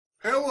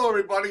Hello,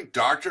 everybody.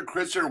 Dr.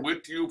 Chris here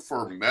with you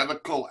for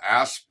Medical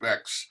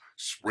Aspects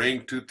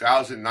Spring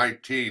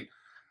 2019.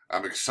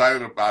 I'm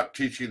excited about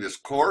teaching this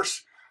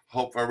course.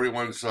 Hope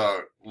everyone's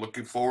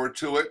looking forward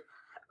to it.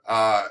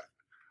 Uh,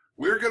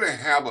 we're going to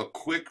have a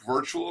quick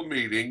virtual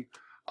meeting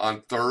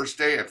on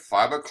Thursday at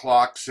 5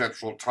 o'clock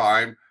Central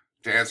Time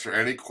to answer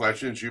any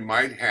questions you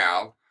might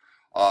have.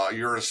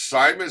 Your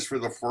assignments for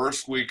the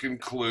first week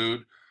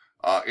include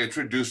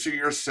introducing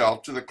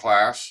yourself to the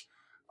class.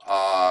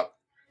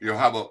 You'll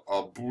have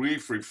a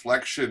brief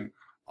reflection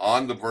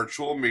on the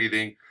virtual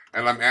meeting,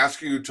 and I'm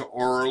asking you to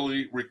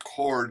orally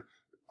record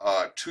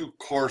 2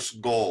 course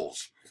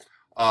goals.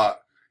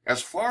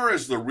 As far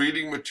as the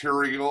reading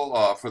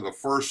material for the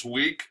first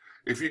week,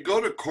 if you go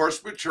to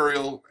course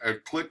material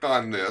and click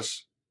on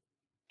this,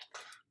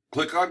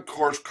 click on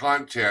course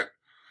content,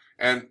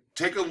 and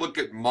take a look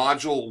at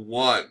module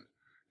 1.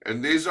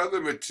 And this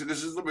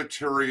is the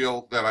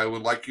material that I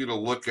would like you to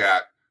look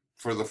at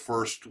for the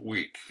first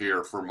week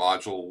here for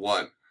module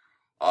 1.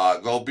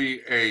 There'll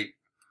be a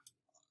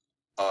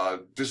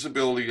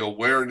disability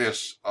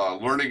awareness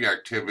learning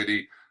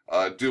activity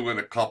due in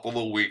a couple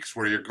of weeks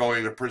where you're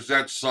going to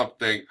present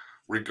something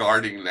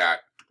regarding that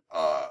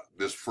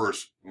this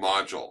first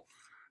module.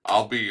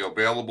 I'll be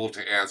available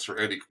to answer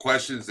any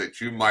questions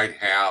that you might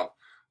have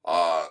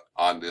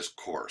on this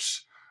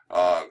course.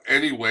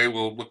 Anyway,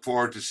 we'll look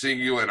forward to seeing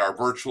you at our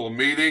virtual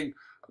meeting.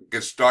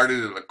 Get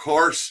started in the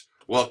course.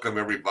 Welcome,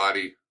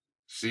 everybody.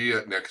 See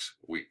you next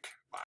week.